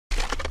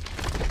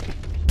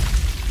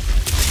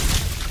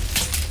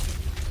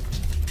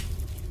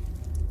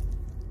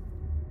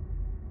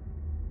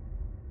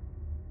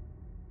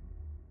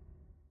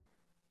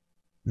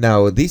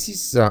Now this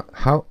is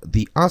how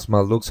the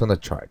OSMA looks on a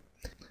chart.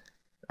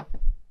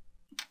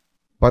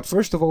 But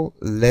first of all,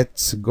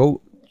 let's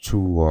go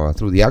to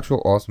through the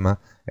actual OSMA,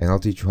 and I'll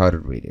teach you how to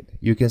read it.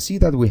 You can see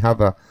that we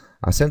have a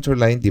center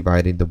line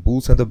dividing the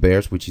bulls and the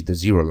bears, which is the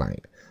zero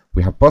line.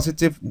 We have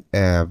positive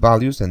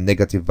values and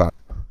negative values.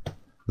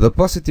 The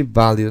positive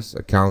values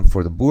account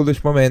for the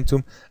bullish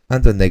momentum,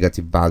 and the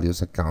negative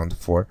values account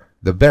for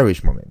the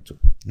bearish momentum.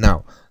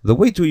 Now, the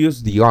way to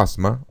use the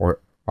OSMA,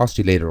 or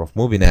oscillator of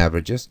moving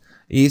averages,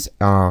 is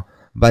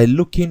by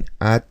looking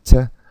at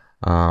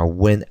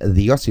when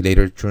the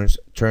oscillator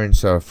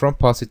turns from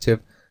positive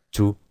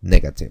to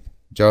negative,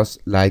 just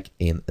like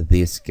in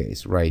this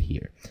case right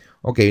here.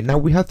 Okay, now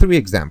we have three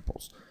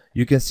examples.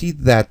 You can see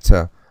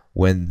that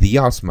when the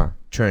OSMA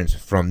turns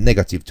from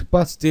negative to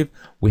positive,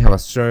 we have a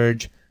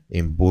surge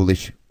in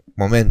bullish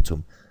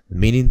momentum,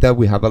 meaning that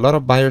we have a lot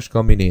of buyers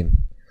coming in.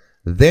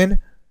 Then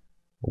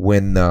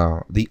when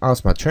the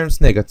OSMA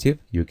turns negative,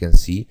 you can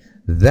see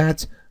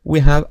that we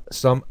have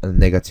some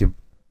negative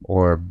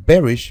or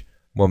bearish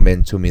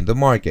momentum in the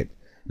market.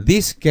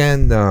 This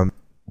can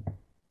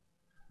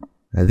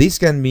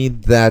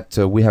mean that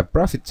we have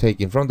profit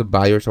taken from the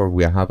buyers, or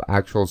we have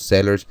actual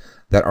sellers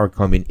that are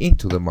coming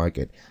into the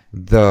market.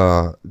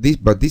 But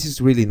this is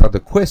really not the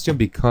question,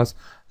 because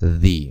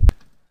the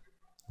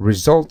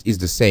result is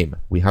the same.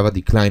 We have a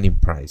decline in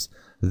price.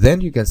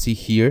 Then you can see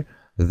here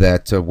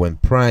that when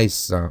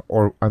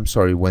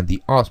when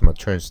the OSMA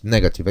turns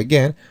negative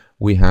again,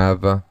 we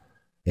have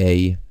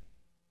a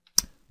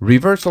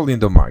reversal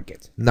in the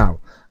market. Now,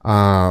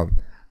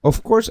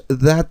 of course,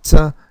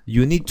 that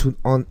you need to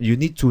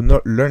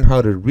learn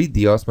how to read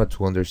the OSMA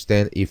to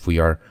understand if we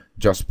are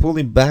just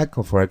pulling back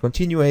for a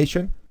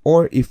continuation,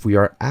 or if we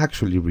are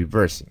actually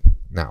reversing.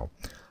 Now,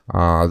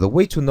 the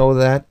way to know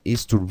that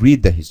is to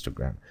read the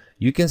histogram.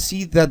 You can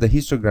see that the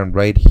histogram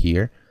right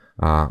here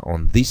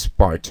on this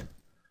part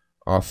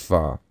of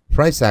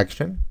price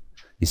action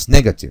is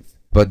negative,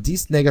 but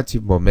this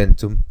negative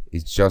momentum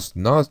is just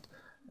not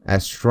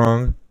as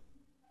strong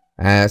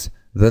as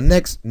the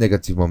next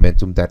negative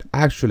momentum that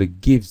actually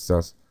gives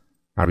us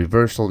a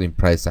reversal in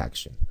price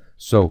action.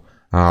 So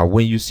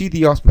when you see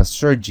the OSMA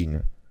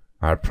surging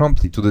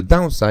promptly to the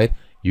downside,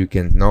 you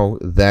can know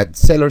that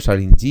sellers are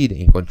indeed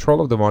in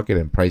control of the market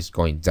and price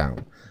going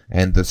down.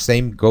 And the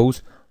same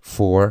goes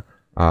for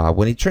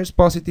when it turns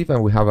positive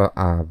and we have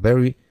a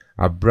very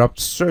abrupt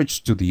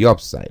surge to the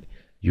upside.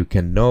 You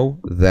can know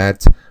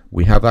that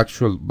we have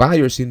actual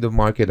buyers in the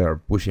market that are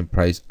pushing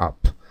price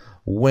up.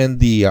 When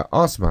the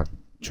OSMA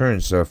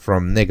turns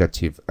from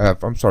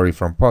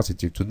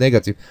positive to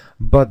negative,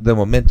 but the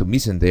momentum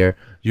isn't there,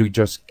 you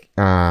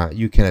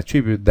can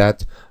attribute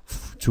that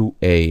to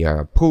a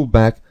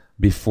pullback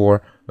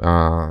before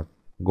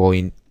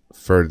going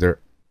further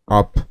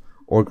up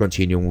or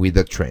continuing with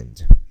the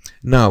trend.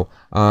 Now,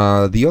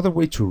 the other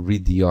way to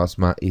read the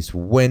OSMA is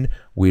when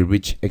we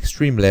reach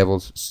extreme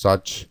levels,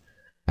 such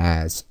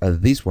as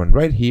this one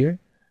right here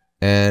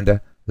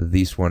and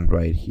this one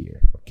right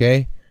here.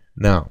 Okay,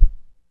 now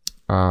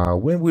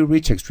when we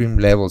reach extreme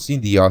levels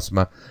in the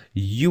OSMA,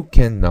 you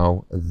can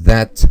know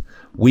that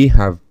we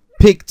have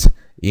peaked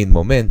in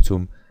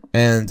momentum,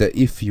 and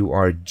if you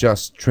are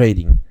just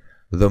trading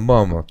the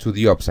MOMO to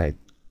the upside,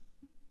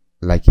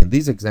 like in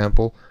this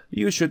example,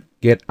 you should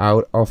get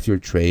out of your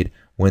trade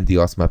when the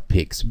OSMA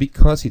peaks,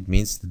 because it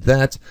means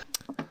that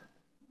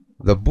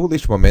the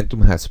bullish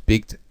momentum has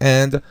peaked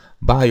and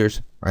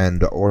buyers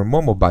or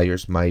MOMO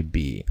buyers might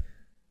be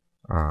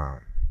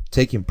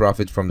taking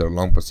profit from their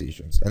long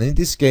positions. And in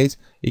this case,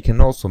 it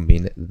can also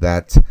mean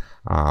that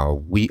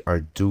we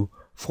are due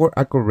for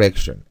a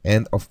correction.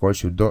 And of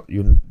course,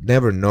 you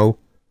never know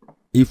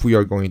if we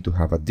are going to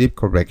have a deep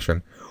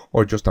correction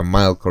or just a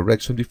mild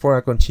correction before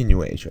a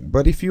continuation.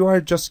 But if you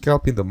are just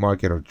scalping the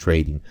market or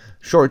trading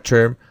short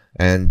term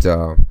and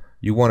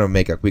you want to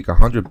make a quick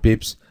 100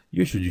 pips,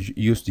 you should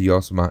use the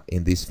OSMA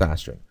in this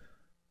fashion.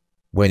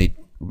 When it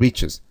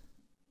reaches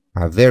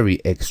a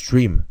very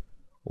extreme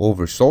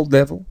oversold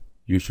level,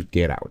 you should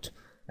get out.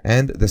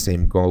 And the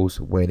same goes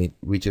when it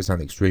reaches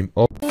an extreme